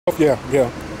Yeah.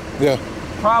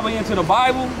 Probably into the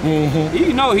Bible.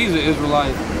 You know he's an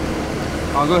Israelite.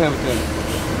 I'll go ahead with that.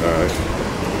 All right.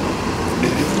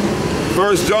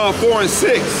 1 John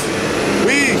 4:6.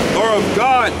 We are of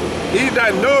God. He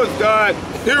that knoweth God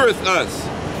heareth us.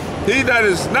 He that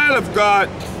is not of God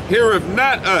heareth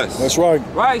not us. That's right.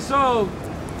 Right, so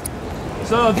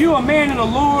if you're a man in the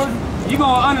Lord, you're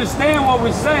gonna understand what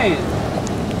we're saying.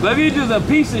 But if you're just a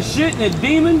piece of shit and a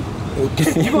demon,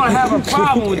 you're gonna have a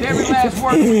problem with every last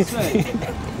word we say.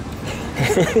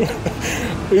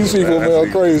 These people,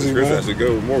 man, crazy, man.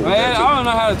 Man, I don't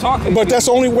know how to talk to them. But that's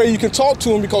the only way you can talk to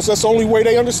them, because that's the only way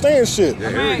they understand shit.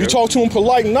 Yeah, you talk to them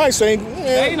polite and nice, they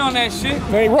ain't on that shit.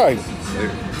 They ain't right.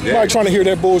 You're not trying to hear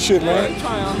that bullshit, man.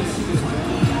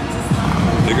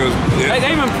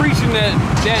 They've been preaching that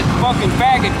fucking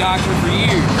faggot doctrine for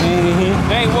years.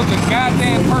 They ain't worked a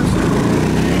goddamn person.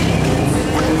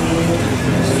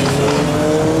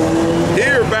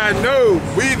 Hereby know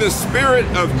we the spirit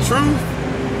of truth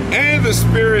and the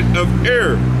spirit of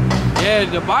error. Yeah,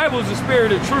 the Bible is the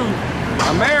spirit of truth.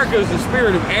 America is the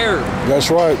spirit of error. That's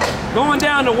right. Going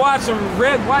down to watch some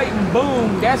red, white, and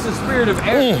boom, that's the spirit of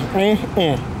error.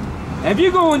 If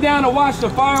you're going down to watch the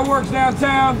fireworks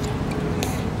downtown,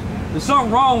 there's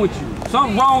something wrong with you.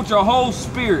 Something wrong with your whole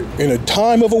spirit. In a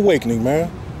time of awakening, man.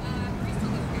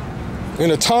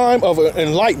 In a time of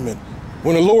enlightenment,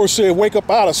 when the Lord said, wake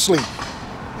up out of sleep.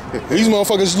 These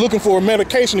motherfuckers looking for a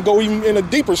medication to go even in a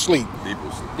deeper sleep.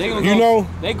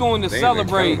 They're going to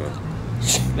celebrate.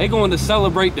 They're going to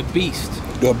celebrate the beast.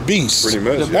 The beast. Pretty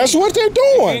much. That's what they're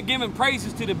doing. They're giving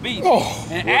praises to the beast. Oh.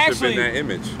 And actually, that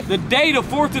image. The day, the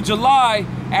 4th of July,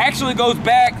 actually goes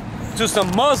back to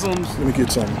some Muslims. Let me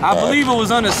get something. I believe it was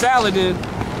under Saladin.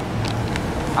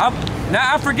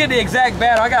 Now I forget the exact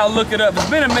battle. I gotta look it up. It's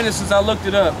been a minute since I looked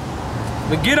it up.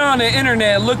 But get on the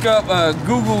internet, look up,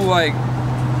 Google like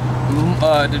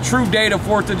the true date of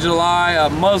 4th of July, a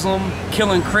Muslim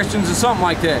killing Christians or something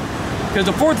like that. Because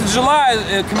the 4th of July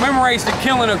commemorates the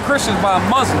killing of Christians by a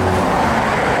Muslim.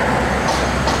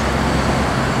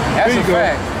 That's a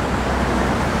fact.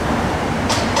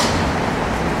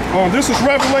 This is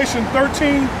Revelation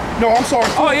 13. No, I'm sorry.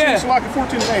 14, oh yeah. It's like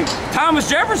 14 and 8. Thomas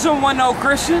Jefferson wasn't no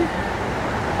Christian.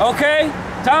 Okay?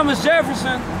 Thomas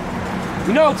Jefferson.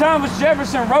 You know, Thomas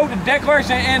Jefferson wrote the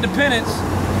Declaration of Independence,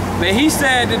 but he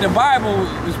said that the Bible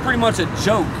was pretty much a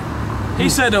joke. He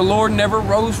said the Lord never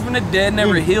rose from the dead,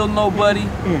 never healed nobody.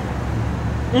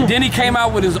 And then he came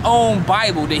out with his own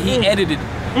Bible that he edited.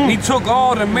 And he took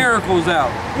all the miracles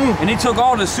out. And he took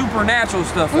all the supernatural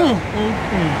stuff out.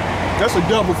 That's a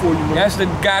devil for you, man. That's the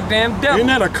goddamn devil. Isn't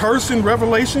that a curse in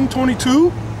Revelation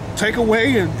 22? Take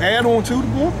away and add on to the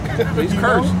book? He's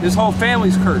cursed. His whole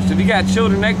family's cursed. If you got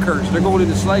children, that cursed. They're going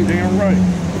into slavery. Damn right.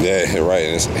 Yeah,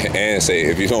 right. And say,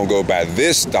 if you don't go by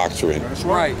this doctrine. That's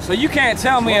right. So you can't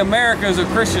tell me America is a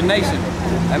Christian nation.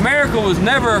 America was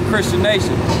never a Christian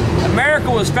nation. America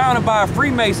was founded by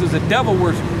Freemasons, the devil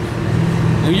worshippers.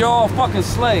 And you're all fucking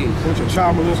slaves. Bunch of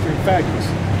child molesting faggots.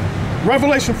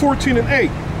 Revelation 14 and 8.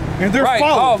 And they're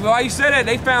followed. Oh, why you said that?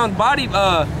 They found body,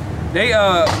 they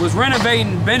was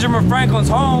renovating Benjamin Franklin's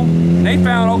home. They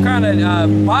found all kind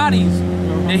of bodies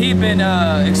that he'd been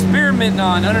experimenting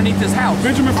on underneath his house.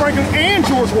 Benjamin Franklin and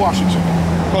George Washington.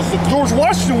 Because the George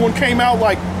Washington one came out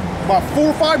like about 4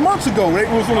 or 5 months ago. It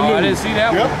was on the news. I didn't see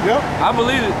that one. Yep. I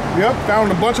believe it. Yep,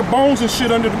 found a bunch of bones and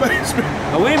shit under the basement.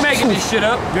 But we ain't making this shit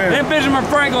up. Then Benjamin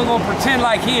Franklin gonna pretend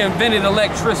like he invented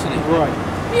electricity. Right.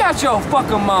 You out your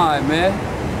fucking mind, man.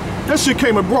 That shit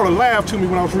came and brought a laugh to me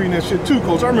when I was reading that shit too,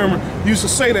 Coach. I remember you used to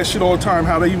say that shit all the time,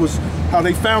 how they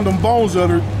found them bones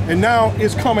under it, and now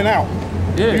it's coming out.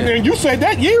 Yeah. And you said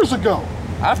that years ago.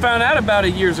 I found out about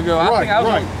it years ago. I think I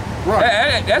was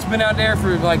right. That's been out there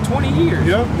for like 20 years.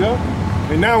 Yep.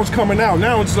 And now it's coming out.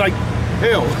 Now it's like,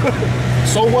 hell,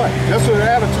 so what? That's what their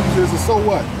attitude is, so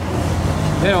what?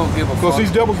 They don't give a fuck. Because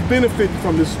these devils benefit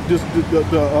from this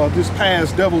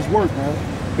past devil's work, man.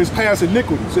 His past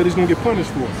iniquities that he's gonna get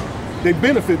punished for. They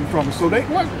benefiting from it, so they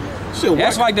what? Shit,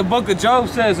 that's like the book of Job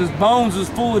says, his bones is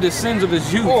full of the sins of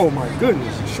his youth. Oh my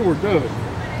goodness, it sure does.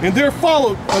 And there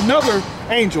followed another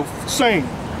angel saying,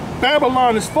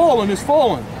 Babylon is fallen,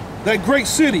 that great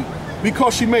city,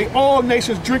 because she made all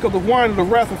nations drink of the wine of the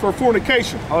wrath of her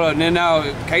fornication. Hold on, now,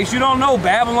 in case you don't know,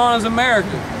 Babylon is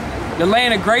America, the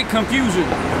land of great confusion.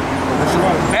 That's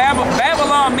right.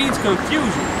 Babylon means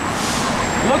confusion.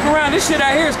 Look around, this shit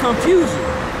out here is confusion.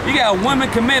 You got women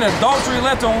committing adultery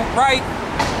left and right.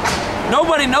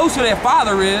 Nobody knows who their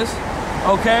father is,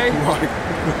 okay? Right.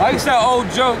 Like it's that old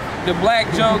joke. the black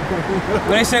joke?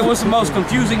 When they say what's the most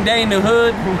confusing day in the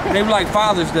hood, they be like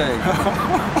Father's Day.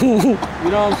 You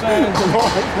know what I'm saying?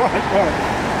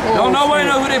 Right. Don't nobody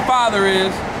know who their father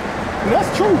is.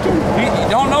 That's true too.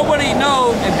 Don't nobody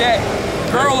know if that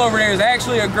girl over there is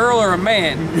actually a girl or a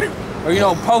man. Or, you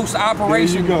know,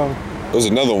 post-operation. There you go. There's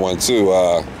another one too.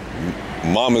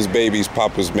 Mama's babies,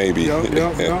 Papa's maybe.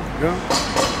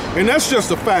 Yeah. And that's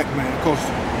just a fact, man,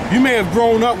 because you may have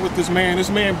grown up with this man. This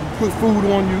man put food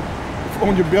on you,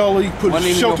 on your belly, put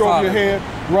shelter over your head.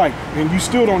 Right. And you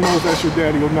still don't know if that's your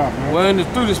daddy or not, man.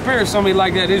 Well, through the spirit, somebody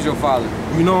like that is your father.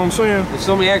 You know what I'm saying? If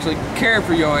somebody actually cared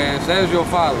for your ass, that is your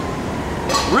father.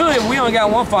 Really, if we only got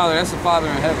one father, that's the Father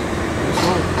in heaven. That's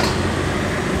right.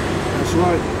 That's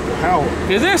right. How?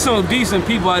 Because there's some decent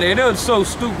people out there, they're so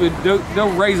stupid,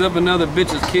 they'll raise up another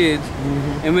bitch's kids,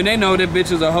 and when they know that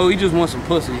bitch is a hoe, he just wants some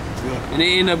pussy. Yeah. And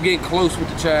they end up getting close with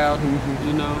the child,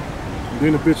 you know.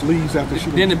 Then the bitch leaves after she.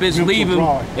 Then the bitch leave him,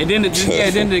 and then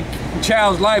the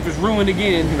child's life is ruined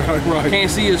again. Right.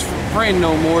 Can't see his friend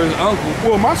no more, his uncle.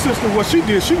 Well, my sister, what she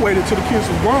did, she waited till the kids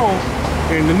was grown,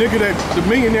 and the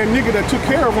millionaire nigga that took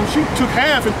care of him, she took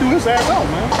half and threw his ass out,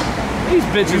 man. These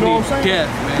bitches need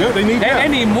death, man. Yeah, they need death. They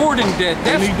need more than death.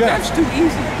 Death's too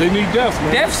easy. They need death,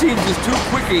 man. Death seems just too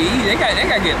quick and easy. They got to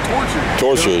get tortured.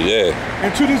 Tortured, yeah.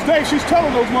 And to this day, she's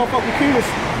telling those motherfucking kids,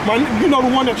 you know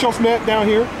the one that y'all met down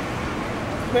here?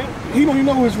 Man, he don't even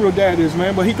know who his real dad is,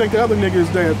 man, but he think the other nigga is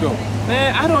dad, though.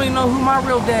 Man, I don't even know who my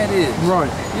real dad is. Right.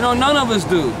 You know, none of us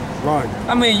do. Right.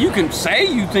 I mean, you can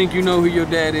say you think you know who your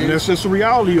dad is. And that's just the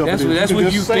reality of it. That's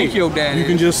what you think your dad is. You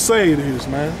can just say it is,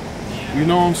 man. You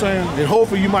know what I'm saying? And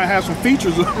hopefully you might have some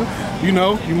features of him. You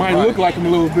know, you might look like him a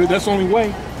little bit. That's the only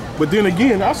way. But then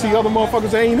again, I see other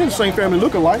motherfuckers that ain't in the same family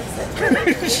look alike.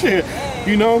 Shit.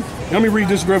 You know? Let me read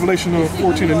this Revelation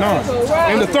 14:9.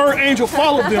 And the third angel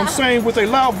followed them, saying with a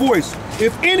loud voice,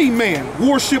 if any man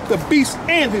worship the beast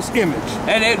and his image.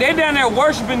 And they're down there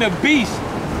worshiping the beast.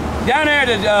 Down there,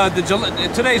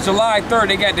 today's July 3rd,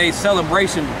 they got their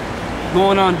celebration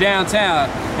going on downtown.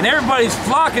 And everybody's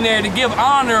flocking there to give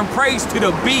honor and praise to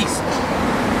the beast.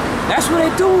 That's what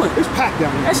they're doing. It's packed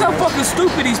down there. That's how fucking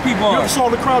stupid these people are. You ever saw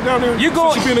the crowd down there? You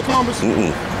go. Since you been to Columbus?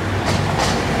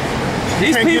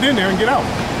 These can't get in there and get out.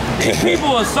 These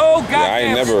people are so goddamn I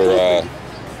ain't never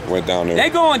went down there. They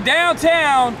going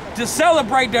downtown to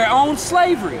celebrate their own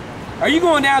slavery. Are you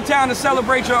going downtown to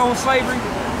celebrate your own slavery?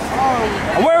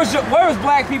 Where was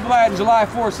black people at in July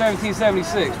 4th,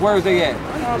 1776? Where was they at?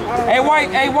 Hey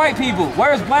white people,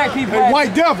 where's black people at? Hey,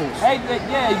 white devils. Hey,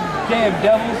 yeah, you damn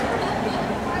devils.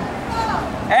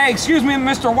 Hey, excuse me,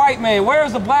 Mr. White Man,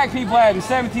 where's the black people at in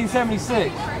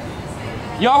 1776?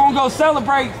 Y'all gonna go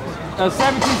celebrate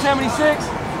 1776?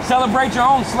 Celebrate your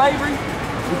own slavery?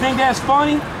 You think that's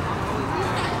funny?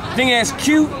 You think that's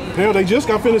cute? Hell, they just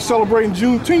got finished celebrating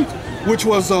Juneteenth, which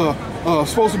was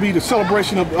supposed to be the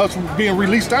celebration of us being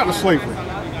released out of slavery.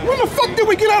 When the fuck did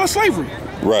we get out of slavery?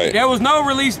 Right. There was no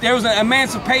release, there was an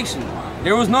emancipation.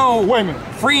 There was no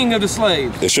freeing of the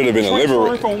slaves. It should have been a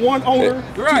liberation. From one owner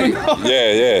to right. another.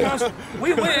 Yeah.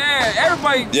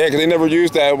 Everybody. Yeah, because they never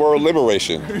used that word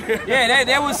liberation. Yeah,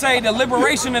 they would say the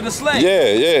liberation of the slave.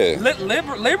 Yeah.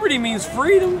 Liberty means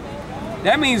freedom.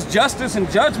 That means justice and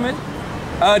judgment.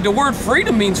 The word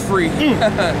freedom means free.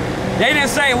 They didn't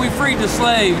say we freed the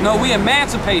slave. No, we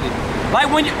emancipated.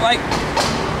 Like when you like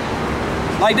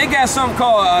they got something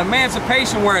called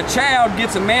emancipation, where a child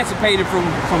gets emancipated from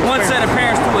one set of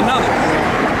parents to another.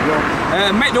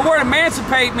 The word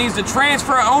emancipate means to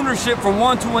transfer ownership from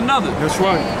one to another. That's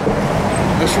right.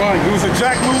 That's right. It was a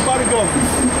jack move by the government.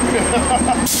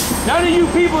 None of you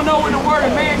people know what the word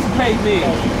emancipate means.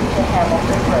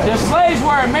 The slaves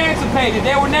were emancipated.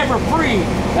 They were never free.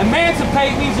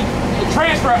 Emancipate means to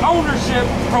transfer ownership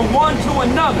from one to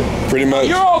another. Pretty much.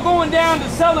 You're all going down to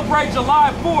celebrate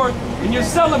July 4th, and you're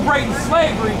celebrating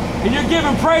slavery, and you're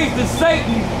giving praise to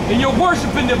Satan, and you're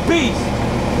worshiping the beast.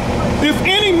 If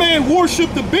any man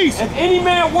worship the beast. If any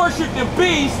man worship the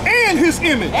beast. And his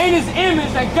image. And his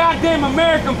image, that goddamn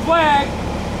American flag.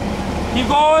 Keep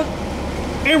going.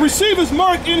 And receive his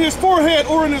mark in his forehead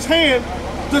or in his hand,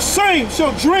 the same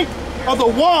shall drink of the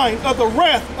wine of the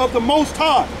wrath of the Most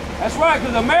High. That's right,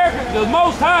 because the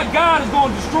Most High God is going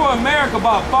to destroy America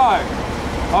by fire.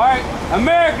 All right?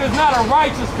 America is not a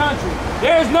righteous country.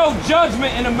 There's no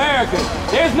judgment in America.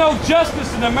 There's no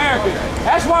justice in America.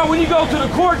 That's why when you go to the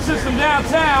court system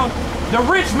downtown, the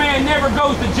rich man never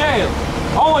goes to jail.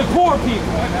 Only poor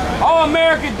people. All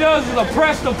America does is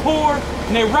oppress the poor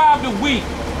and they rob the weak.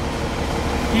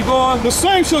 Keep going. The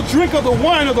same shall drink of the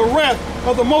wine of the wrath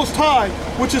of the Most High,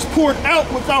 which is poured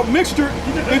out without mixture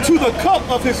into the cup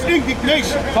of his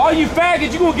indignation. So all you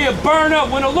faggots, you're going to get burned up.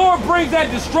 When the Lord brings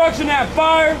that destruction, that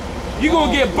fire, you're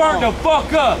going to get burnt the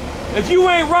fuck up. If you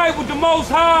ain't right with the Most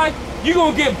High, you're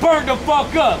going to get burnt the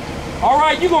fuck up. All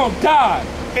right? You're going to die.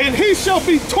 And he shall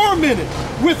be tormented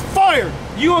with fire.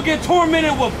 You're going to get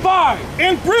tormented with fire.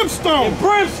 And brimstone. And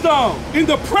brimstone. In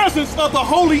the presence of the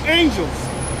holy angels.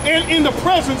 And in the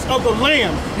presence of the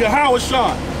Lamb, Yahweh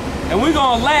Shai. And we're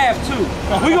going to laugh too.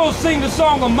 We're going to sing the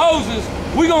song of Moses.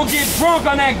 We're going to get drunk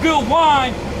on that good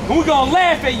wine. And we're going to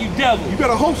laugh at you, devil. You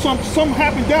better hope something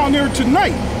happen down there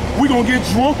tonight. We're going to get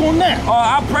drunk on that.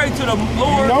 I pray to the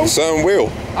Lord. You know? Some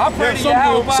will. I pray to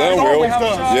Yahweh. Some will.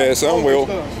 Yeah, some will.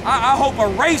 I hope a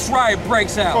race riot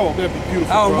breaks out. Oh, that'd be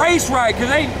beautiful. A race riot, because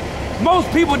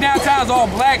most people downtown is all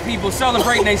black people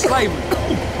celebrating their slavery.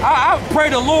 I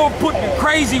pray the Lord put the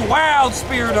crazy wild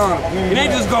spirit on them. And they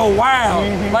just go wild,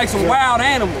 like some wild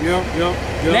animals. Yep.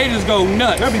 And they just go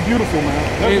nuts. That'd be beautiful,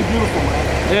 man. That'd be beautiful, man.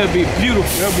 That'd be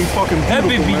beautiful. That'd be fucking beautiful. That'd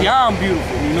be beyond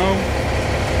beautiful. You know?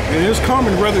 And it's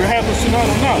coming whether it happens tonight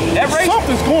or not.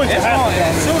 Something's going to happen.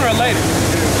 Sooner or later.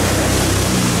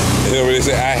 You know what they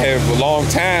say? I have a long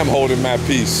time holding my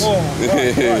peace. Oh,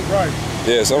 right.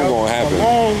 Yeah, something's going to happen. A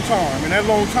long time. And that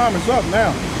long time is up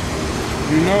now.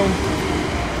 You know?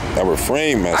 I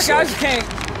refrain myself. I just can't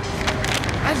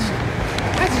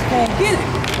get it.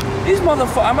 These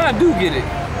motherfuckers, I mean, I do get it.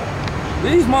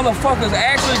 These motherfuckers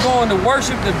actually going to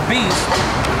worship the beast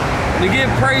to give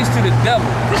praise to the devil.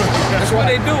 That's what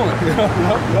they doing.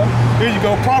 Here you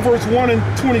go, Proverbs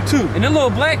 1:22. And the little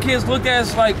black kids looked at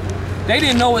us like they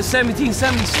didn't know what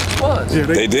 1776 was. Yeah,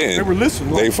 they didn't. They were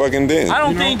listening. They fucking didn't. I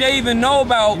don't think they even know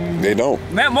about. They don't.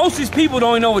 Man, most of these people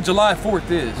don't even know what July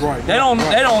 4th is. Right. They don't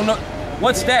know.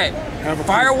 What's that?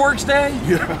 Fireworks Day?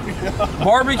 Yeah.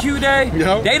 Barbecue Day?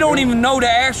 Yeah. They don't even know the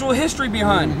actual history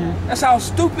behind it. That's how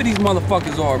stupid these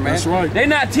motherfuckers are, man. That's right. They're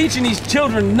not teaching these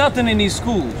children nothing in these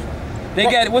schools. They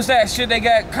got, what's that shit? They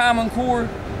got Common Core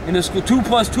in the school. 2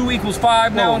 + 2 =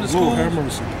 5 now in the schools. Lord have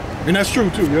mercy. And that's true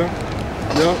too, yeah.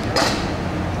 Yep.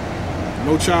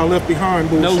 No child left behind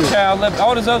bullshit. No child left,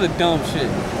 all this other dumb shit.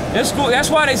 In school, that's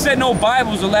why they said no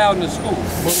Bibles allowed in the school.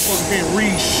 Motherfuckers can't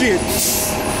read shit.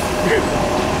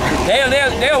 They'll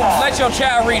let your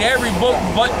child read every book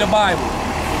but the Bible.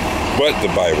 But the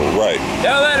Bible, right.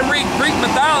 They'll let them read Greek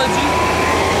mythology.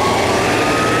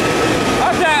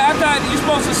 I thought you're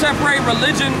supposed to separate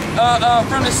religion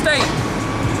from the state.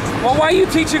 Well, why are you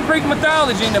teaching Greek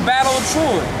mythology in the Battle of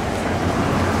Troy?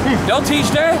 Don't teach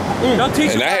that. Don't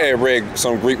teach. And I had read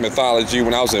some Greek mythology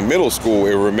when I was in middle school.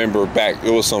 And remember back,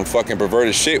 it was some fucking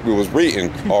perverted shit we was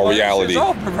reading. All reality. It's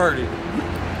all perverted.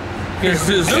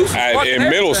 Zeus was in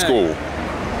middle school.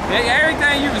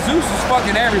 Everything Zeus was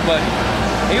fucking everybody.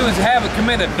 He was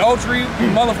commit adultery.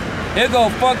 He'll go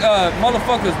fuck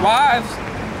motherfuckers' wives.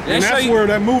 And that's where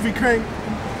that movie came.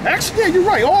 Actually, yeah, you're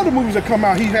right. All the movies that come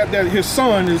out, he had that his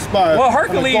son is by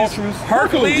Hercules.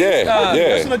 Yeah.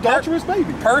 That's an adulterous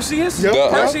baby. Perseus.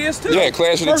 Yep. Perseus too. Yeah,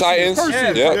 Clash of the Titans.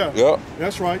 Yep.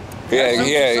 That's right.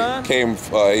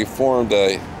 He formed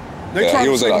a. They tried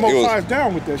to take Most Highs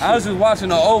down with that shit. I was just watching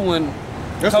the old one.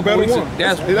 That's a better one.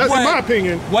 That's in my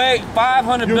opinion. Way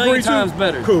 500 billion times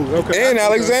better. Cool. Okay. And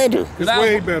Alexander. It's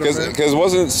way better. Because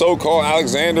wasn't so-called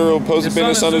Alexander supposed to be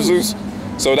the son of Zeus?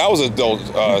 So that was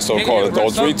so-called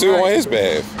adultery too on his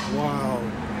behalf. Wow.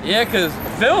 Yeah, because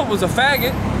Philip was a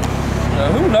faggot.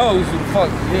 Who knows who the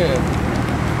fuck? Yeah.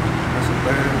 That's a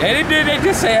bad. And they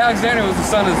did say Alexander was the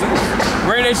son of Zeus.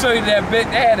 Where they show you that bit?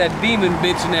 They had that demon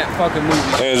bitch in that fucking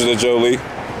movie. Angela Jolie.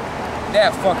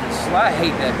 That fucking I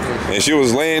hate that bitch. And she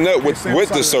was laying up with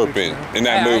the serpent in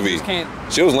that movie.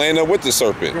 She was laying up with the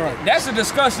serpent. Right. That's a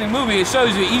disgusting movie. It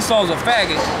shows you Esau's a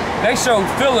faggot. They showed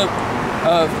Philip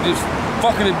just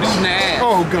fucking a dude in the ass.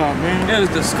 Oh God, man. It was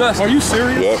disgusting. Are you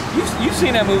serious? Yep. You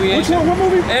seen that movie? Which one? What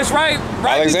movie? It's right.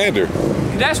 Alexander.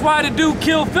 That's why the dude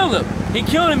killed Philip. He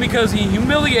killed him because he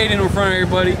humiliated him in front of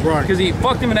everybody. Right. Because he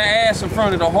fucked him in the ass in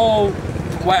front of the whole,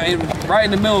 right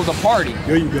in the middle of the party.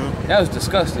 There you go. That was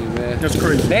disgusting, man. That's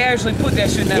crazy. They actually put that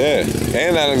shit in that movie.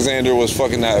 And Alexander was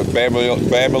fucking a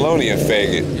Babylonian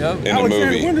faggot in the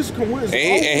movie. When is and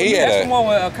he had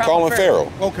Colin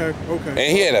Farrell. Okay. And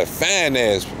he had a fine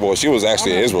ass. Well, she was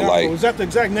actually an Israelite. Is that the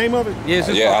exact name of it? Yes,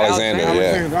 Alexander.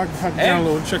 Alexander. I have to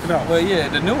download and check it out. But yeah,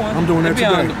 the new one. I'm doing that today.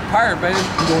 On the Pirate Bay.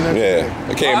 I'm doing that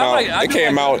today. It came out. It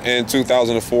came out in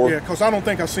 2004. Yeah, because I don't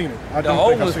think I've seen it. The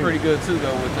old one was pretty good too,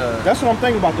 though. With that's what I'm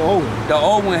thinking about the old one. The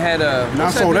old one had a.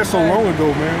 That's so long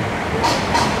ago, man.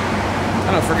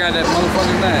 I forgot that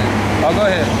motherfucker's name. Oh, go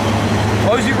ahead.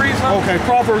 What was you reading something? Okay,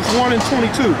 Proverbs 1 and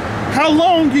 22. How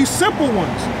long, ye simple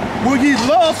ones, will ye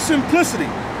love simplicity?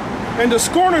 And the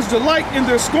scorners delight in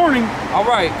their scorning. All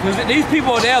right, because these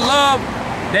people, they love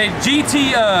that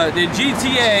GTA,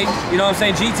 you know what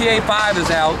I'm saying? GTA 5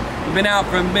 is out. It's been out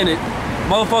for a minute.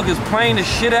 Motherfuckers playing the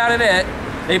shit out of that.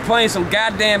 They playing some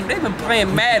goddamn, they've been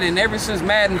playing Madden ever since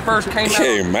Madden first came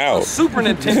out. Super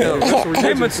Nintendo.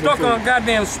 They've been stuck on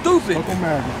goddamn stupid. Fucking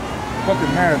Madden.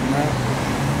 Fucking Madden, man.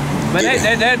 But they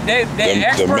experts the in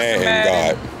Madden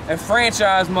Madden God. and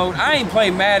franchise mode. I ain't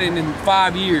played Madden in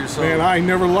 5 years, so. Man, I ain't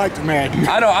never liked Madden.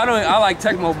 I like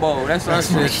Tecmo Bowl. That's our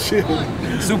shit.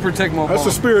 Super Tecmo Bowl. That's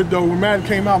the spirit though. When Madden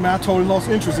came out, man, I totally lost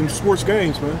interest in sports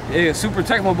games, man. Yeah, Super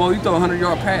Tecmo Bowl, you throw a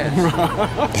 100-yard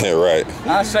pass. Yeah, right.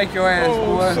 I'll shake your ass,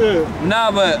 boy. Shit.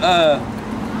 Nah, but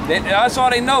that's all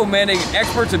they know, man. They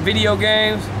experts at video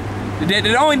games.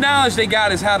 The only knowledge they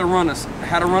got is how to run a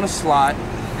slot,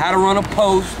 how to run a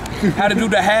post, how to do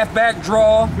the halfback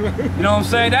draw. You know what I'm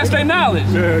saying? That's their knowledge.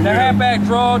 The halfback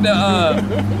draw,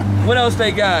 what else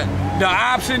they got? The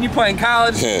option, you play in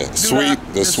college. Sweep,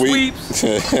 the sweeps.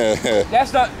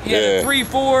 That's the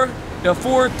 3-4, the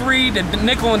 4-3, the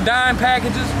nickel and dime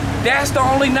packages. That's the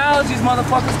only knowledge these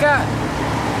motherfuckers got.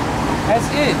 That's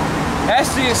it.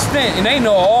 That's the extent, and they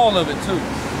know all of it too.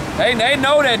 They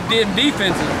know that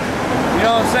defenses. You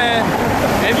know what I'm saying?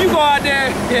 If you go out there,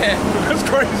 That's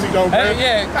crazy though,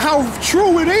 man. How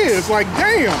true it is. Like,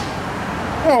 damn.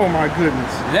 Oh my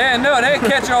goodness. They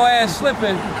catch your ass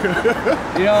slipping.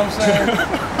 You know what I'm saying?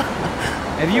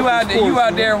 If you out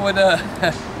there with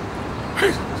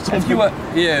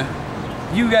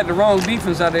you got the wrong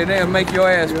defense out there, they'll make your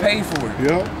ass pay for it.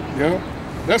 Yep.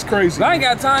 That's crazy. But I ain't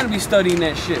got time to be studying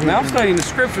that shit, man. I'm studying the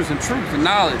scriptures and truth and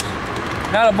knowledge.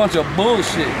 Not a bunch of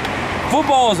bullshit.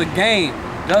 Football is a game.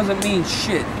 Doesn't mean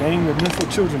shit. Game of mental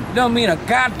children. It don't mean a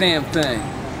goddamn thing.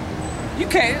 You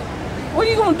can't. What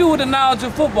are you gonna do with the knowledge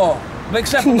of football?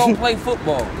 Except for go play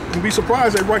football. You'd be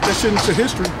surprised they write that shit into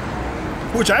history.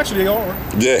 Which actually they are.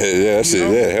 Yeah, that's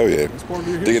it. Yeah, hell yeah. It's part of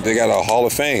your history. They got a Hall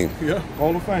of Fame. Yeah,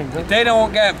 Hall of Fame. If they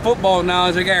don't got football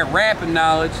knowledge, they got rapping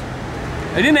knowledge.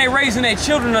 And then they raising their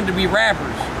children up to be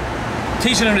rappers.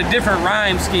 Teaching them the different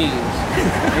rhyme schemes.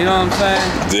 You know what I'm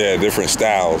saying? Yeah, different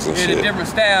styles and shit. The different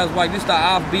styles. Like this the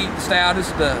offbeat style,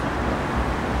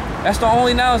 that's the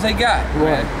only knowledge they got.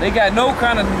 Right. Man. They got no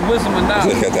kind of wisdom and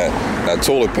knowledge. They got that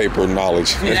toilet paper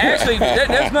knowledge. Yeah, actually,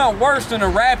 that's not worse than a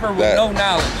rapper with no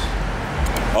knowledge.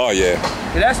 Oh yeah.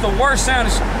 That's the worst sound.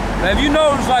 Now, if you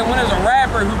notice, like when there's a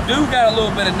rapper who do got a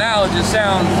little bit of knowledge, it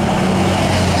sounds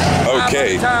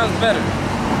 500 times better.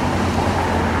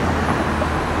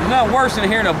 It's not worse than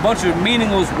hearing a bunch of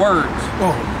meaningless words.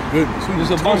 Oh goodness.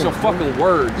 Just a bunch of fucking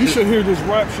words. You should hear this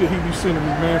rap shit he be sending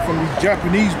me, man, from these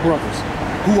Japanese brothers,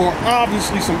 who are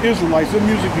obviously some Israelites. Their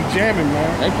music be jamming,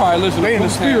 man. They probably listen to They in the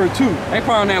spirit too. They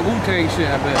probably on that Wu-Tang shit,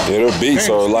 I bet. Yeah, their beats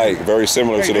are like very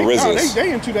similar to the RZA's.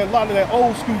 They into that lot of that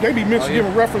old school. They be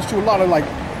giving reference to a lot of like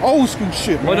old school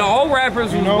shit, man. But the old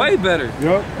rappers was way better.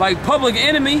 Yep. Like Public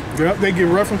Enemy. Yep, they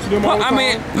give reference to them all the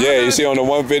time. Yeah, you see on the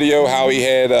one video how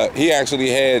he actually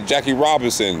had Jackie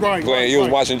Robinson playing. He was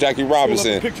watching Jackie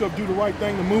Robinson. The picture of Do the Right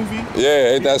Thing, the movie.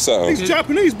 Yeah, ain't that something? These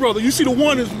Japanese brother. You see the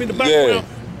one that's in the background.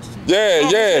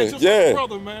 Yeah.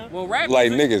 Brother, man. Well, rap like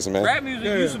music, niggas, man. Rap music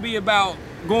used to be about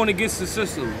going against the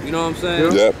system. You know what I'm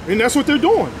saying? Yep. And that's what they're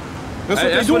doing. That's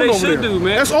what they're doing over there. Do,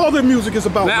 man. That's all their music is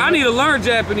about. Man, I need to learn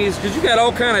Japanese because you got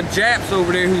all kind of Japs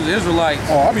over there who's Israelites.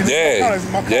 Oh, I mean,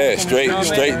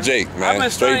 straight Jake, man.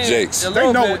 Straight Jakes.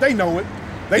 They know it. They know it.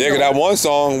 Yeah, that one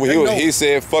song he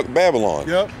said "fuck Babylon."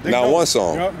 Yep. Not one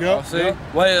song. Yep. See?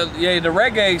 Well, yeah, the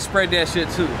reggae spread that shit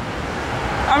too.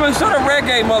 I mean, so the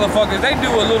reggae motherfuckers, they do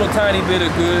a little tiny bit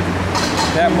of good.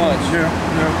 That much. Yeah.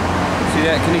 See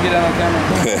that? Can you get that on camera?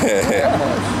 That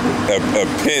much.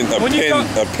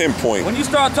 A pinpoint. When you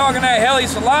start talking that Haile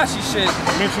Selassie shit,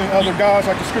 mentioning other gods,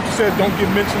 like the scripture said, don't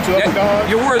give mention to other gods.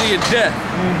 You're worthy of death.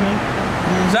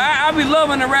 So I be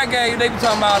loving the reggae. They be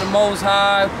talking about the Most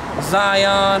High,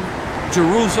 Zion,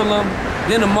 Jerusalem.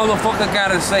 Then the motherfucker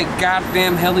gotta say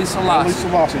goddamn Haile Selassie.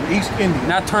 Haile Selassie, East Indian.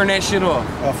 Now turn that shit off.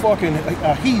 A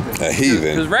heathen. A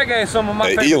heathen. Because reggae is some of my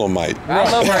favorite. Elamite.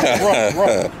 I love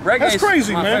reggae. Right. That's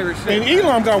crazy, my man. favorite shit. And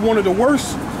Elam got one of the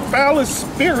worst,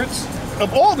 foulest spirits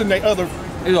of all the other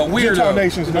Gentile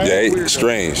nations, man. Yeah,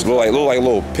 strange. Look like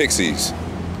little pixies,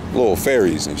 little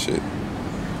fairies and shit.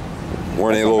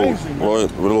 Wearing their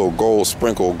little gold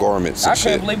sprinkle garments and I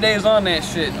can't believe they was on that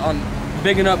shit, on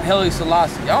bigging up Haile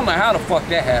Selassie. I don't know how the fuck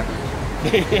that happened.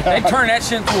 They turned that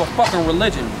shit into a fucking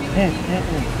religion.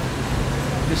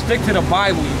 Just stick to the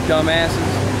Bible, you dumbasses.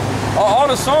 All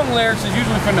the song lyrics is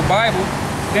usually from the Bible.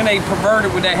 then they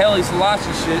perverted with that Haile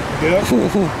Selassie shit. Yeah.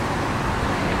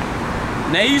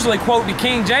 And they usually quote the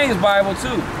King James Bible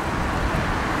too.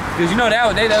 Cause you know that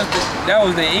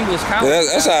was the English comic. Yeah,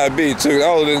 that's how it be too.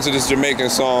 I was into this Jamaican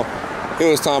song. It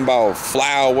was talking about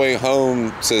fly away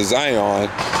home to Zion.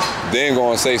 Then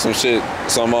gonna say some shit,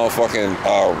 some motherfucking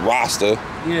Rasta.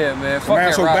 Yeah, man. Fuck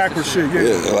that Rasta backwards shit.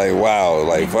 Yeah. Like wow,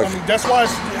 like fuck. I mean, that's why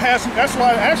that's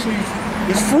why actually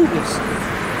it's fruitless.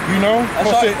 You know,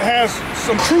 because it has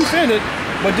some truth in it,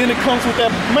 but then it comes with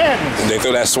that madness. And they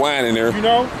throw that swine in there. You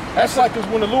know, that's like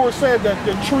when the Lord said that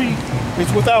the tree is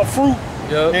without fruit.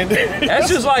 Yep. And that's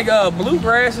just like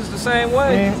bluegrass is the same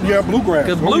way. Yeah, bluegrass.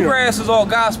 Because bluegrass is all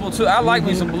gospel too. I like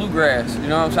me some bluegrass. You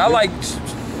know what I'm saying? I like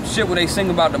shit where they sing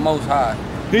about the Most High.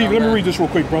 Here, let me read this real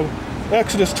quick, brother.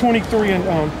 Exodus 23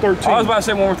 and 13. I was about to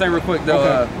say one more thing real quick though.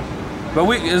 Okay. But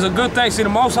it's a good thing. See, the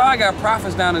Most High got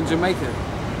prophets down in Jamaica.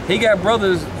 He got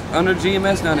brothers under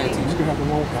GMS down there teaching. You can have the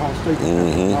one with the house state.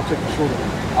 I'll take the short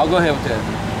one. I'll go ahead with that.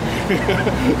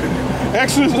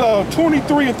 Exodus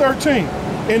 23 and 13.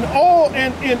 In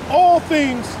all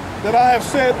things that I have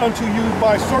said unto you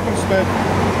by circumspect,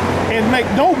 and make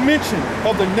no mention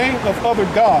of the name of other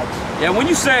gods. Yeah, when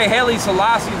you say Haile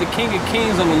Selassie, the King of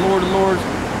Kings and the Lord of Lords,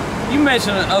 you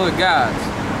mention other gods.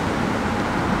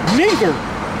 Neither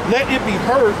let it be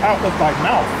heard out of thy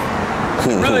mouth.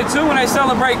 Really too, when they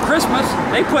celebrate Christmas,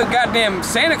 they put goddamn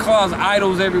Santa Claus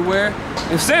idols everywhere.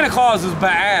 And Santa Claus is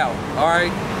Baal,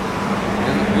 alright?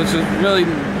 Which is really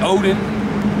Odin.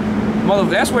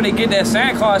 That's where they get that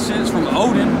Santa Claus shit, is from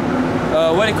Odin.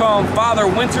 What they call him, Father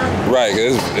Winter. Right,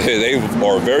 they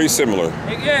are very similar.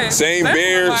 Yeah, same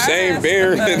beard, same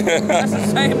beard. That's the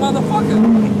same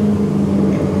motherfucker.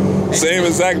 Same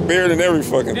exact beard and every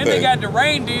fucking then thing. They got the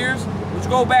reindeers, which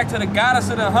go back to the goddess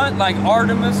of the hunt, like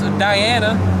Artemis or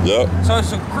Diana. Yep. So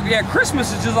it's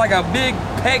Christmas is just like a big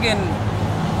pagan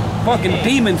fucking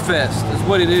demon fest, is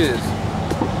what it is.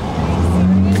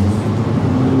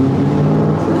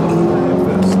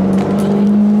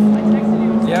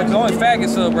 Yeah, because only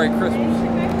faggots celebrate Christmas.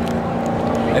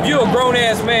 If you're a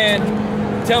grown-ass man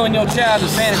telling your child that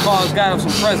Santa Claus got him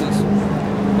some presents,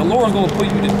 the Lord's gonna put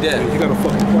you to death. You got a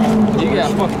fucking problem. You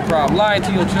got a fucking problem. Lying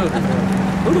to your children.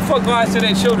 Who the fuck lies to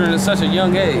their children at such a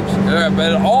young age?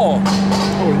 At all.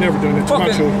 I would never done that to my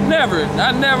children. Never.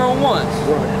 Not never once.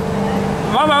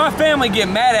 Right. My family get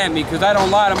mad at me because I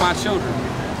don't lie to my children.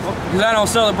 Because I don't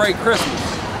celebrate Christmas.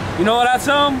 You know what I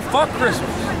tell them? Fuck Christmas.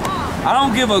 I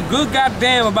don't give a good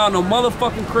goddamn about no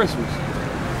motherfucking Christmas.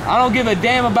 I don't give a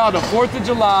damn about the 4th of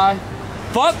July.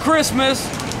 Fuck Christmas.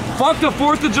 Fuck the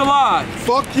 4th of July.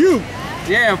 Fuck you.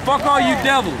 Yeah, and fuck all you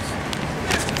devils.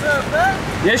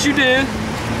 Yes, you did.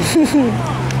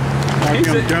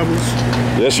 Goddamn devils.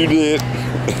 Yes, you did.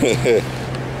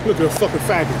 Look at the fucking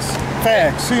faggots.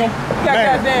 Fags, see them? You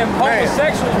got goddamn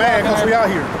homosexuals. Mad because we out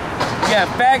here. You got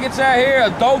faggots out here,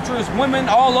 adulterous women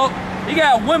all up. You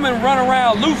got women running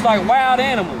around loose like wild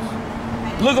animals,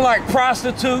 looking like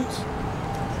prostitutes.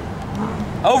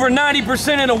 Over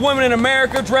 90% of the women in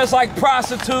America dress like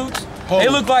prostitutes. They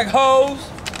look like hoes.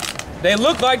 They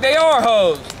look like they are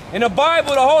hoes. In the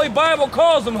Bible, the Holy Bible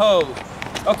calls them hoes.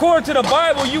 According to the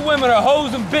Bible, you women are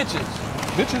hoes and bitches.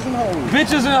 Bitches and hoes.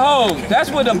 Bitches and hoes. That's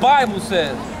what the Bible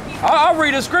says. I'll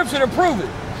read a scripture to prove it.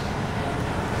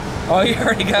 Oh, you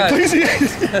already got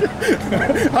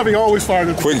it. I be always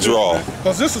firing Quick draw.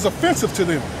 Because this is offensive to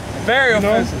them. Very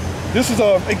offensive. This is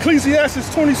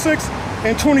Ecclesiastes 26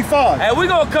 and 25. Hey, we're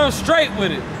gonna come straight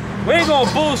with it. We ain't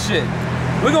gonna bullshit.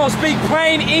 We're gonna speak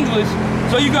plain English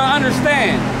so you can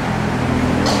understand.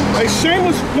 A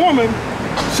shameless woman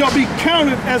shall be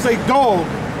counted as a dog.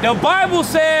 The Bible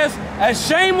says a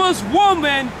shameless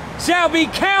woman shall be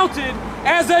counted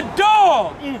as a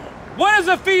dog. What is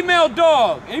a female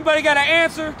dog? Anybody got an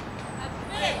answer?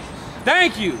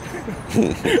 Thank you.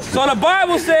 So the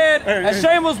Bible said a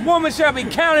shameless woman shall be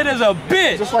counted as a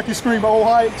bitch. Just like you scream old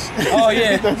heights. Oh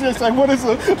yeah. Just like, what is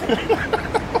it?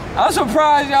 I'm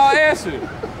surprised y'all answered.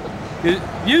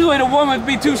 Usually the woman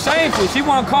be too shameful. She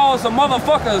want to call us a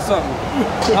motherfucker or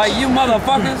something. Like, you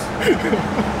motherfuckers.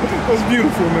 That's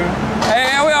beautiful, man.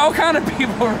 Hey, we all kind of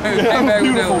people. Yeah, that was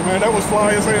beautiful, man. That was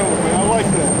fly as hell, man. I like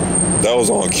that. That was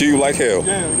on cue like hell.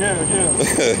 Yeah.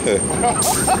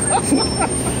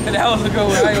 That was a good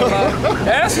one. I ain't gonna lie.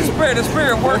 That's the spirit. The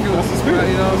spirit working with us. You know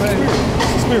what I'm saying?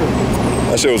 That's the spirit.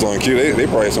 That shit was on cue. They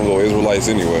probably some little Israelites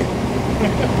anyway.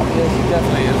 Yes, he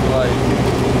definitely is right.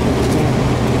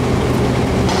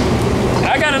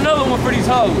 I got another one for these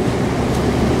hoes.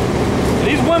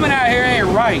 These women out here ain't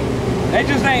right. They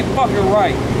just ain't fucking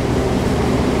right.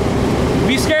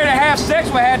 Be scared to have sex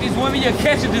with half these women, you'll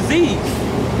catch a disease.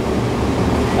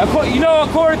 You know,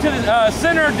 according to the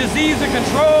Center of Disease and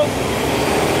Control,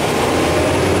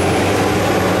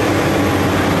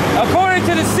 according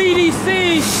to the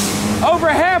CDC, over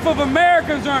half of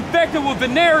Americans are infected with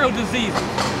venereal diseases.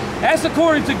 That's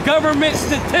according to government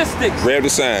statistics. Grab the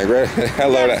sign, grab. I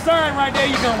love that. Sign right there,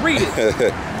 you can read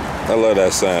it. I love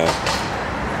that sign.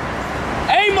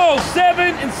 Amos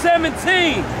 7 and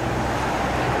 17.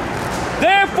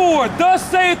 Therefore, thus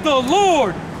saith the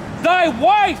Lord, thy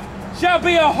wife shall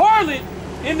be a harlot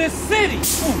in the city.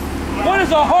 What is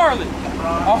a harlot?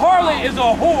 A harlot is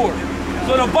a whore.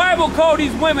 So the Bible called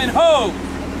these women hoes.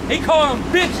 He called them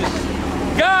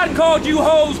bitches. God called you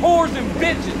hoes, whores, and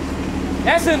bitches.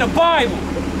 That's in the Bible.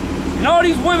 And all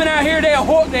these women out here, they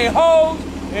hoes,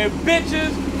 they're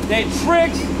bitches, they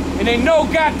tricks, and they know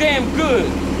goddamn good.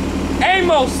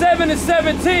 Amos 7 and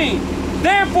 17.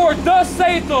 Therefore, thus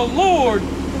saith the Lord,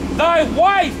 thy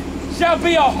wife shall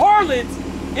be a harlot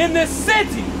in the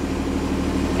city,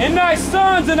 and thy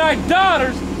sons and thy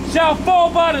daughters shall fall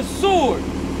by the sword,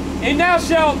 and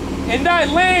thy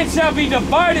land shall be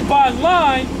divided by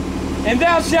line, and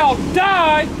thou shalt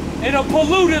die in a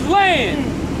polluted land,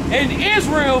 and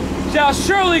Israel shall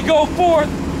surely go forth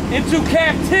into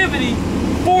captivity,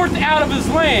 forth out of his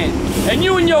land. And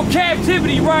you in your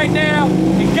captivity right now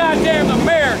in goddamn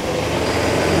America.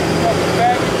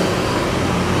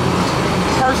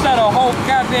 Cursed out a whole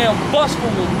goddamn bus full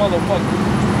of motherfuckers.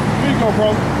 Here you go,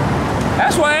 bro.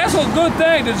 That's a good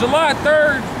thing. The July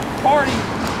 3rd party,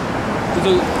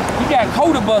 you got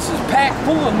COTA buses packed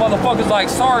full of motherfuckers like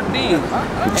sardines.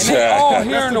 And they all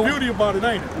hearing the beauty about it,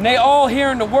 ain't it? And they all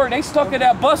hearing the word. They stuck at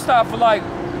that bus stop for like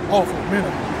for a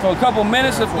minute. For a couple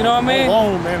minutes, if you know what I mean?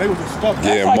 Long, man, they was just stuck.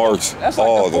 Yeah, like marks that's like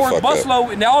all the fourth fuck bus up.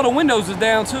 load, and all the windows is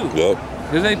down too. Yep.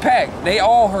 Because they packed. They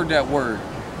all heard that word.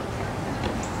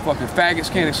 Fucking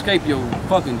faggots can't escape your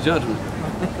fucking judgment.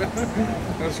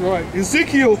 That's right.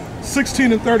 Ezekiel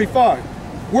 16 and 35.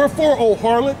 Wherefore, O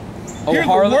harlot, hear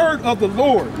harlot? the word of the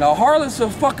Lord. Now, harlot's a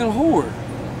fucking whore.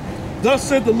 Thus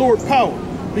said the Lord power,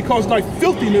 because thy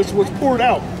filthiness was poured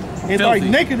out, and thy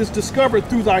Filthy. nakedness discovered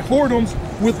through thy whoredoms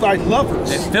with thy lovers.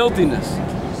 It's filthiness.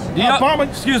 Do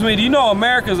you know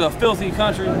America's a filthy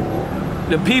country?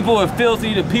 The people are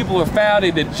filthy, the people are foul,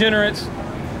 they're degenerates,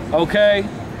 okay?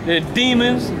 They're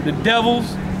demons, the devils,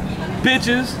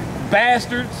 bitches,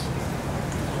 bastards.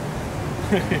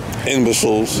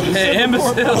 Imbeciles.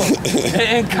 Imbeciles.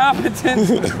 Incompetent.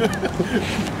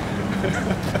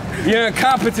 Your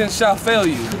incompetence shall fail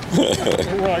you.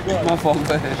 My fault,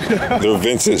 man. Their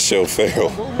Vincent shall fail.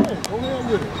 Go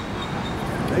on with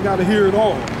it. They gotta hear it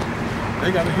all.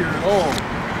 They gotta hear it all.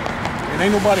 And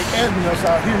ain't nobody adding us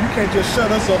out here. You can't just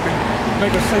shut us up and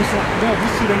make us say something else.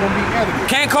 This shit ain't gonna be added.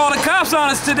 Can't call the cops on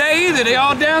us today either. They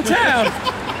all downtown.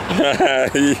 Yeah.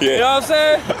 You know what I'm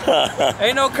saying?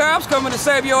 Ain't no cops coming to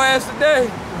save your ass today.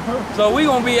 So we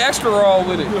gonna be extra raw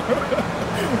with it.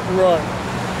 Right.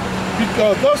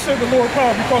 Because thus said the Lord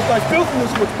power, because thy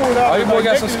filthiness was poured out, Oh, your boy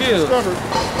got some skills. Discovered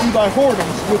through thy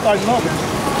whoredoms with thy lovers,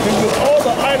 and with all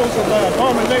the idols of thy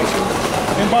abominations,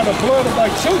 and by the blood of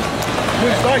thy children,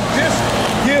 which thy didst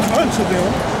give unto them.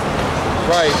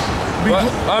 Right. But,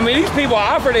 I mean, these people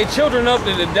offer their children up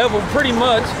to the devil pretty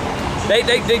much. They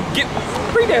get.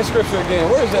 Read that scripture again.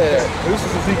 Where is that at? This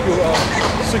is Ezekiel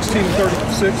 16 and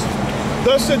 36.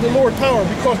 Thus said the Lord power,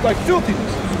 because thy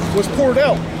filthiness was poured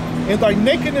out, and thy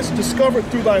nakedness discovered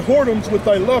through thy whoredoms with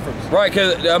thy lovers. Right,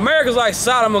 because America's like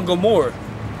Sodom and Gomorrah.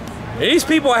 These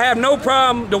people have no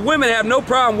problem, the women have no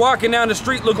problem walking down the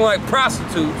street looking like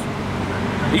prostitutes.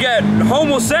 You got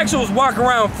homosexuals walking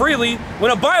around freely,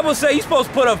 when the Bible says he's supposed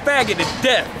to put a faggot to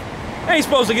death. Ain't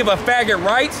supposed to give a faggot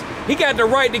rights. He got the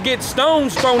right to get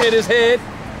stones thrown at his head.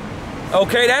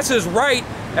 Okay, that's his right.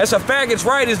 That's a faggot's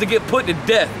right, is to get put to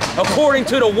death, according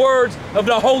to the words of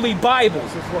the Holy Bible.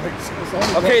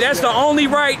 Okay, that's the only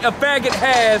right a faggot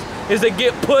has, is to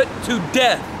get put to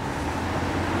death.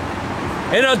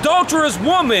 An adulterous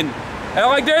woman,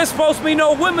 like there's supposed to be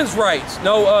no women's rights,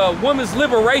 no women's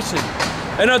liberation.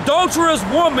 An adulterous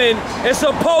woman is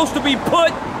supposed to be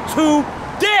put to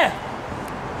death.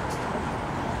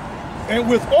 And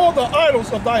with all the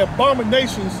idols of thy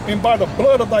abominations, and by the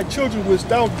blood of thy children which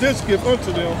thou didst give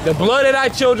unto them. The blood of thy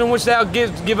children which thou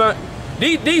give unto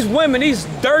these women, these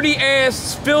dirty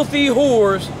ass, filthy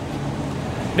whores,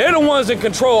 they're the ones that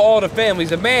control all the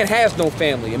families. A man has no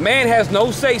family. A man has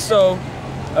no say-so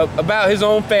about his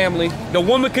own family. The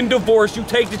woman can divorce you,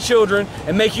 take the children,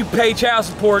 and make you pay child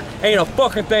support. Ain't a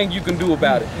fucking thing you can do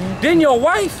about it. Then your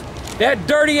wife, that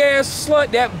dirty ass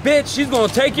slut, that bitch, she's gonna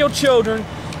take your children.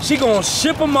 She gonna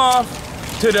ship them off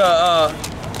to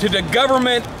the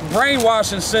government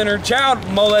brainwashing center, child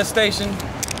molestation,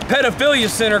 pedophilia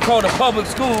center called a public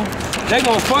school. They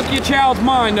gonna fuck your child's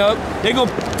mind up. They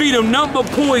gonna feed them nothing but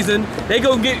poison. They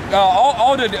gonna get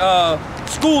all the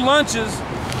school lunches,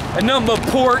 a number of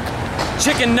pork,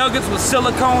 chicken nuggets with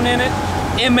silicone in it,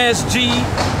 MSG,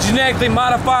 genetically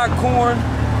modified corn.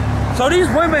 So these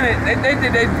women,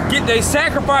 they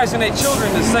sacrificing their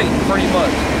children to Satan, pretty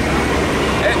much.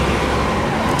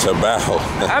 To bow.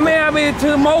 I mean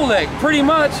to Molech, pretty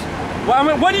much. Well, I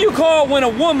mean, what do you call when a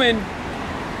woman,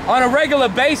 on a regular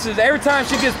basis, every time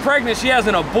she gets pregnant, she has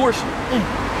an abortion?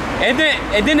 And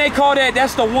then they call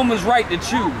that's the woman's right to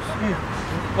choose.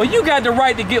 Well, you got the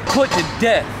right to get put to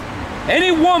death.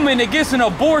 Any woman that gets an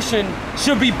abortion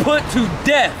should be put to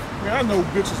death. Man, I know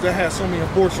bitches that have so many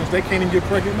abortions, they can't even get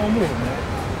pregnant no more,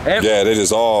 man. Yeah, they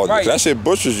just all, that shit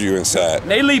butchers you inside.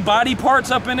 They leave body parts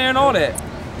up in there and all that.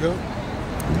 Yep.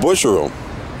 Butcher them.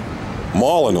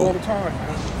 Mauling them. All the time,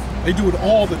 man. They do it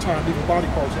all the time, leaving body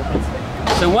parts up in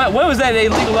there. So when was that they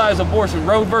legalized abortion?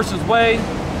 Roe versus Wade?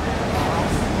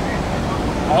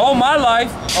 All my life,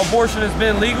 abortion has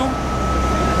been legal.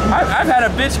 I've had a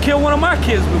bitch kill one of my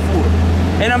kids before.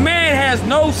 And a man has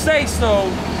no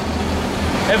say-so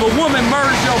if a woman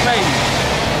murders your baby.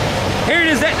 Here it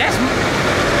is, that's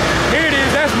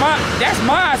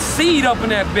my seed up in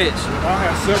that bitch. I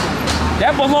have several.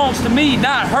 That belongs to me,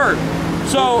 not her.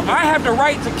 So I have the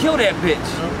right to kill that bitch.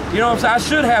 You know what I'm saying? I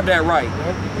should have that right.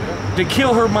 To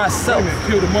kill her myself.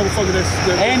 Kill the motherfucker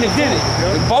and it did it.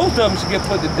 Both of them should get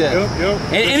put to death.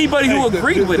 And anybody who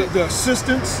agreed with it. The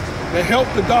assistants that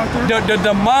helped the doctor.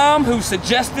 The mom who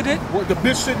suggested it. The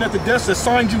bitch sitting at the desk that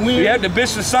signed you in. Yeah, the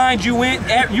bitch that signed you in.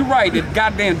 You're right, the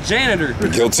goddamn janitor.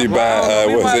 Guilty by,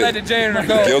 we might let the janitor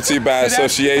go. Guilty by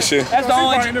association. That's the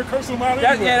only.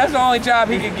 That's the only job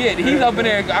he could get. He's up in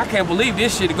there. I can't believe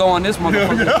this shit to go on this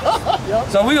motherfucker.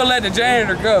 So we gonna let the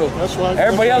janitor go. That's right.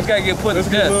 Everybody else gotta get put to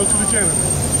death. Love to the janitor.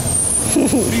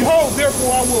 Behold,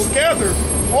 therefore I will gather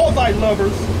all thy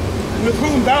lovers with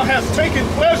whom thou hast taken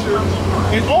pleasure,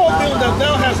 and all them that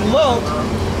thou hast loved,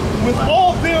 with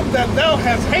all them that thou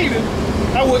hast hated,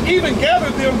 I will even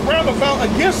gather them round about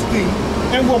against thee,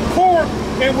 and will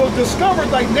discover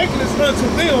thy nakedness unto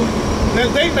them,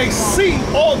 that they may see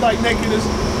all thy nakedness,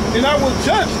 and I will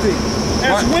judge thee.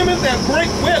 As women that break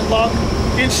wedlock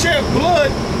and shed blood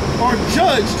are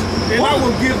judged, and I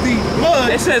will give thee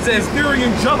blood, it says as fury and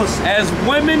jealousy. As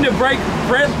women that break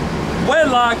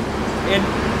wedlock and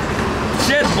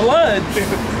shed blood.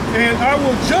 And I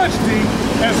will judge thee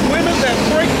as women that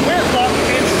break wedlock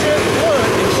and shed blood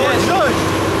are judged.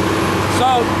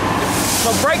 So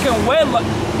breaking wedlock,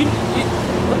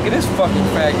 look at this fucking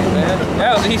faggot, man.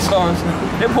 That was Esau's.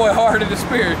 That boy hard in the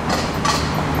spirit.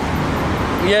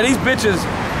 Yeah, these bitches,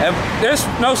 there's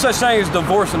no such thing as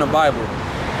divorce in the Bible.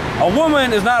 A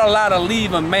woman is not allowed to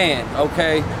leave a man,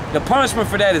 okay? The punishment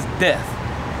for that is death.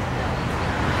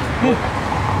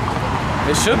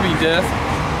 It should be death.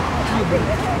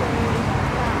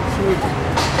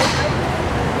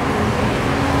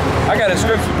 I got a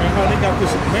scripture. Man, how they got this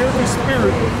American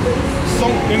spirit, so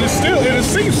and it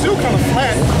seems still kind of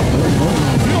flat.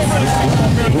 You don't really see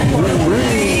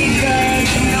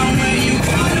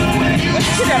Let's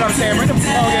get that on camera. Get the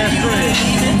dog ass dread.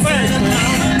 Thanks,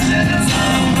 man.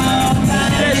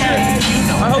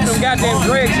 I hope them goddamn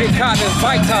dreads get caught in his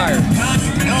bike tire.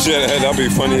 Shit, that'd be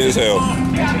funny as hell.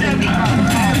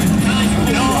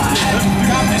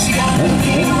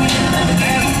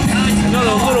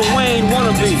 Another Lil Wayne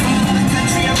wannabe.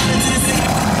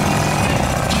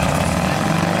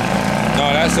 No,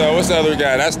 that's what's the other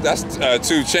guy? That's 2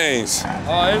 Chainz.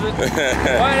 Oh, is it?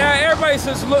 Well, everybody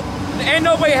says, look, ain't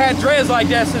nobody had dreads like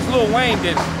that since Lil Wayne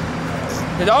did it.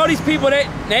 Cause all these people, they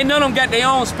none of them got their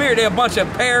own spirit. They're a bunch of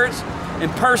parrots,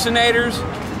 impersonators.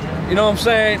 You know what I'm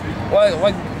saying?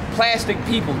 Like plastic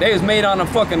people. They was made on a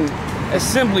fucking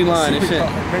assembly line and shit.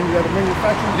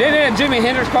 Didn't Jimi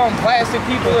Hendrix call them plastic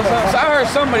people or something? So I heard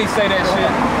somebody say that shit.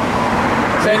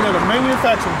 Saying they're the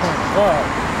manufacturing plant. Wow.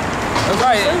 That's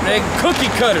right. They cookie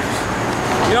cutters.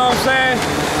 You know what I'm saying?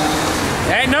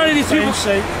 Ain't none of these people.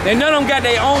 None of them got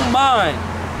their own mind.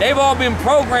 They've all been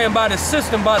programmed by the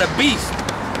system, by the beast.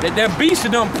 Their beast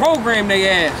done programmed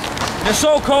their ass. The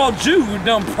so-called Jew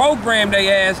done programmed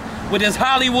their ass with his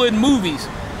Hollywood movies.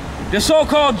 The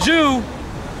so-called Jew,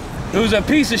 who's a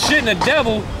piece of shit and a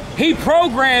devil, he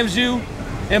programs you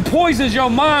and poisons your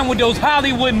mind with those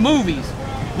Hollywood movies,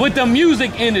 with the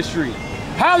music industry.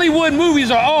 Hollywood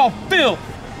movies are all filth.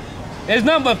 There's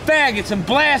nothing but faggots and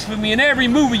blasphemy in every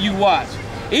movie you watch.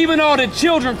 Even all the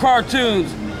children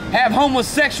cartoons have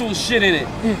homosexual shit in it,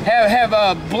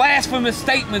 have blasphemous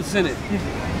statements in it.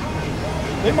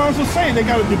 They might as well say they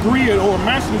got a degree or a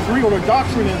master's degree or a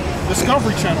doctorate in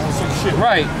Discovery Channel or some shit.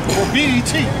 Right. Or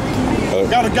BET.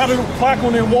 Got a plaque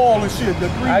on their wall and shit. The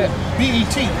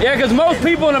BET. Yeah, because most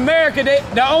people in America,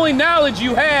 the only knowledge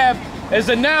you have is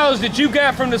the knowledge that you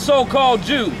got from the so-called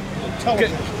Jew.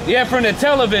 Yeah, from the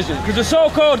television. Because the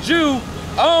so-called Jew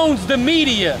owns the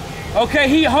media. Okay,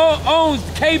 he owns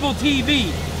cable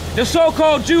TV. The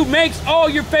so-called Jew makes all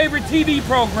your favorite TV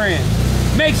programs.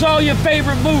 Makes all your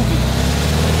favorite movies.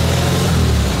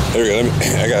 Here we go.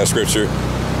 I got a scripture.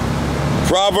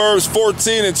 Proverbs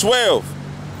 14:12.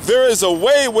 There is a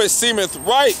way which seemeth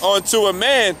right unto a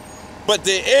man, but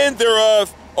the end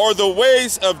thereof are the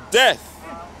ways of death.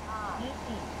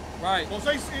 Right. Well,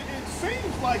 it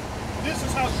seems like this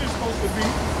is how shit's supposed to be,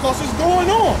 because it's going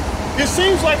on. It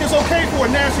seems like it's okay for a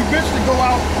nasty bitch to go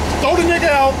out, throw the nigga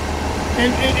out,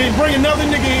 and bring another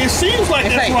nigga in. It seems like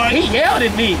that's right. He yelled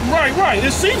at me. Right.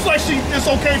 It seems like it's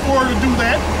okay for her to do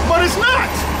that, but it's not.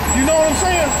 You know what I'm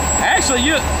saying? Actually,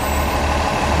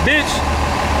 these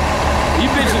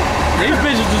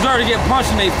bitches deserve to get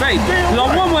punched in their face. Because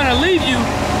a woman will leave you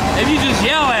if you just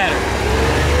yell at her.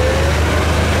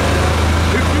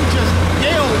 If you just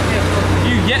yell at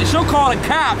her. She'll call the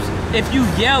cops if you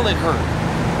yell at her.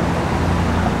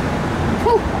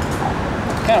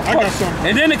 I got something.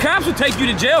 And then the cops will take you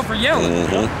to jail for yelling.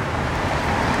 I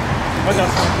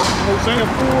got something. Hosea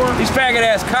 4. These faggot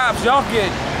ass cops, y'all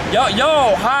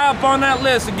high up on that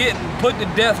list of getting put to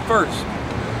death first.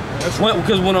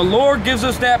 Because when the Lord gives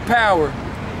us that power,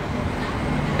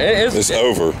 it's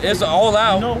over. It's all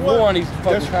out war on these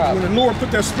fucking cops. When the Lord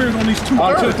put that spirit on these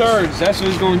two-thirds, that's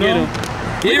what's going to get them.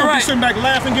 Yeah, you're right. Sitting back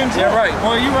laughing, getting drunk. Yeah, right.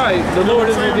 Well, you're right. The Lord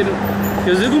is going to get them.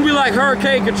 Because it's going to be like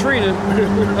Hurricane Katrina.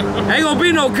 Ain't going to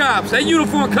be no cops. That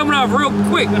uniform coming off real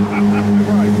quick.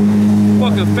 Right.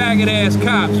 Fucking faggot ass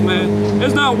cops, man.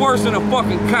 It's not worse than a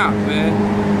fucking cop,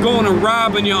 man. Going and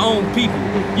robbing your own people.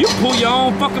 You pull your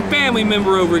own fucking family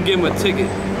member over and give him a ticket.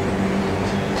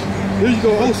 Here you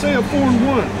go, Hosea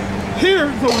 4:1. Hear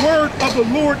the word of the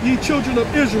Lord, ye children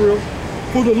of Israel,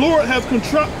 for the Lord have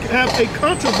a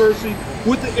controversy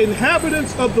with the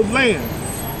inhabitants of the land,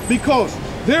 because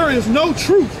there is no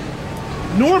truth,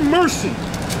 nor mercy,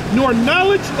 nor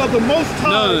knowledge of the Most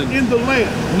High in the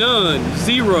land. None.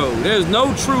 Zero. There's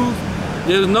no truth.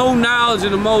 There's no knowledge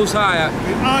of the Most High. And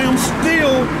I am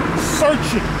still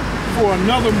searching for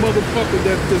another motherfucker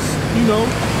that just,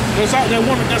 that's out there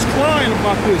that's crying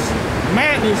about this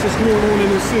madness that's going on in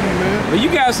this city, man. Well, you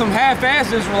got some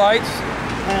half-ass Israelites.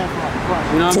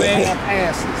 Right. You know what I mean?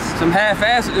 Half-asses. Some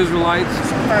half-ass Israelites.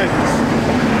 Some faggots.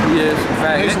 Yeah, some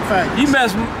faggots. Some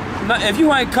faggots. If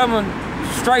you ain't coming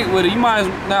straight with it, you might as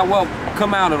not well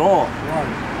come out at all. Right.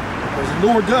 Because the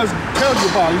Lord does tell you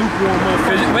about lukewarm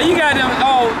motherfuckers. But you got them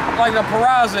all like the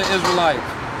Peraza Israelites.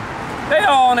 They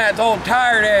all on that old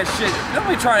tired ass shit.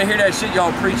 Nobody trying to hear that shit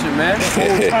y'all preaching, man.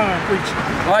 Old time preaching.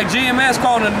 Like GMS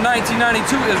calling the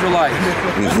 1992 Israelites.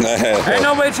 Ain't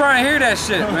nobody trying to hear that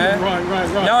shit, man.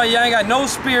 Right. Y'all ain't got no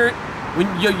spirit. When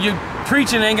you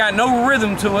preaching ain't got no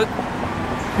rhythm to it.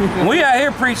 When we out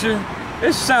here preaching,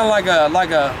 it sounds like a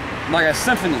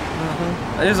symphony.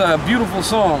 It's a beautiful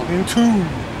song. In tune.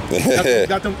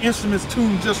 Got them instruments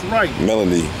tuned just right.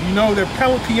 Melody. You know, that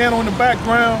piano in the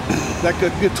background, that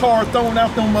guitar throwing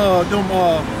out them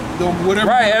whatever.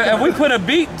 Right, and we put a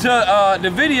beat to the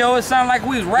video, it sounded like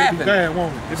we was rapping. Bad,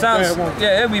 won't it?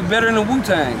 Yeah, it'd be better than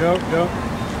Wu-Tang. Yep.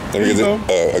 Let me get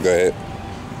this.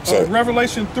 Go ahead.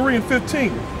 Revelation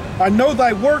 3:15. I know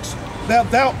thy works,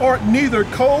 that thou art neither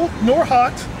cold nor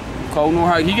hot. Cold nor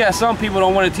hot. You got some people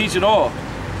don't want to teach it all.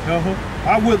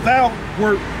 I would thou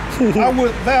wert cold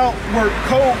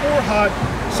or hot,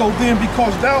 so then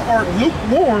because thou art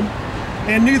lukewarm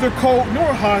and neither cold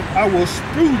nor hot, I will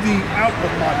spew thee out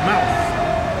of my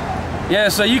mouth. Yeah,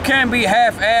 so you can't be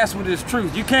half-assed with this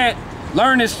truth. You can't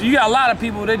learn this. You got a lot of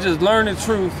people that just learn the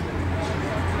truth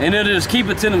and they'll just keep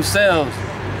it to themselves.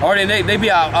 Or they be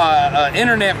a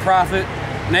internet prophet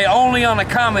and they only on the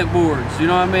comment boards, you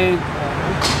know what I mean?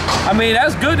 I mean,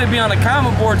 that's good to be on the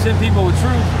comment board telling people the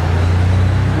truth.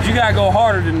 But you gotta go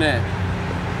harder than that.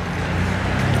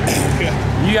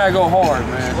 You gotta go hard,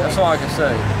 man. That's all I can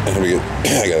say.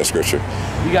 I got a scripture.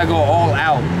 You gotta go all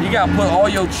out. You gotta put all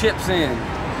your chips in.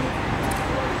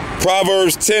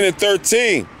 Proverbs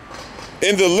 10:13.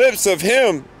 In the lips of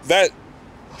him that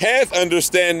hath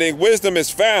understanding, wisdom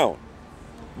is found.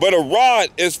 But a rod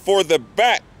is for the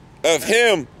back of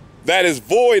him that is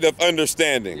void of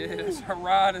understanding. Yes, a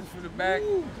rod is for the back.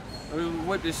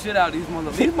 Whip the shit out of these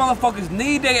motherfuckers. These motherfuckers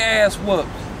need their ass whooped.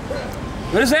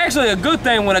 But it's actually a good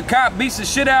thing when a cop beats the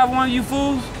shit out of one of you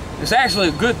fools. It's actually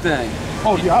a good thing.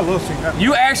 Oh yeah, I love seeing that.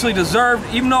 You actually deserve,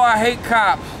 even though I hate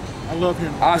cops, I love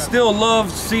him. I still love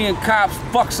seeing cops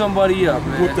fuck somebody up,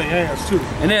 man. Whip their ass too.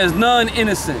 And there's none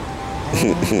innocent.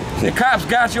 The cops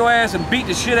got your ass and beat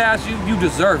the shit out of you, you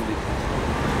deserved it.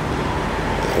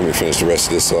 Let me finish the rest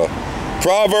of this off.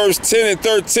 Proverbs 10 and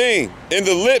 13. In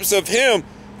the lips of him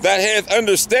that hath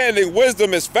understanding,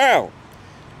 wisdom is found.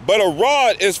 But a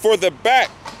rod is for the back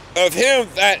of him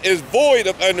that is void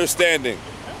of understanding.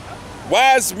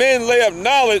 Wise men lay up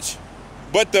knowledge,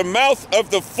 but the mouth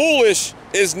of the foolish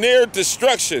is near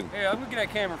destruction. Hey, let me get that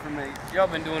camera from me. Y'all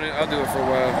been doing it, I'll do it for a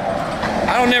while.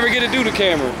 I don't never get to do the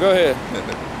camera. Go ahead.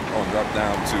 I'll drop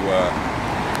down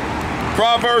to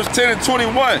Proverbs 10 and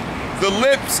 21. The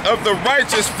lips of the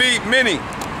righteous feed many,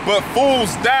 but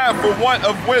fools die for want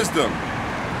of wisdom.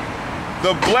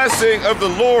 The blessing of the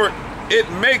Lord, it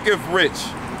maketh rich,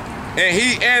 and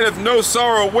he addeth no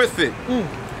sorrow with it.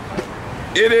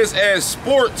 It is as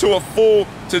sport to a fool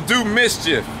to do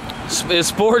mischief. It's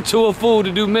sport to a fool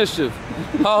to do mischief.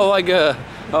 Oh, like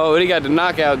oh, they got the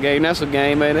knockout game. That's a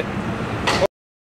game, ain't it?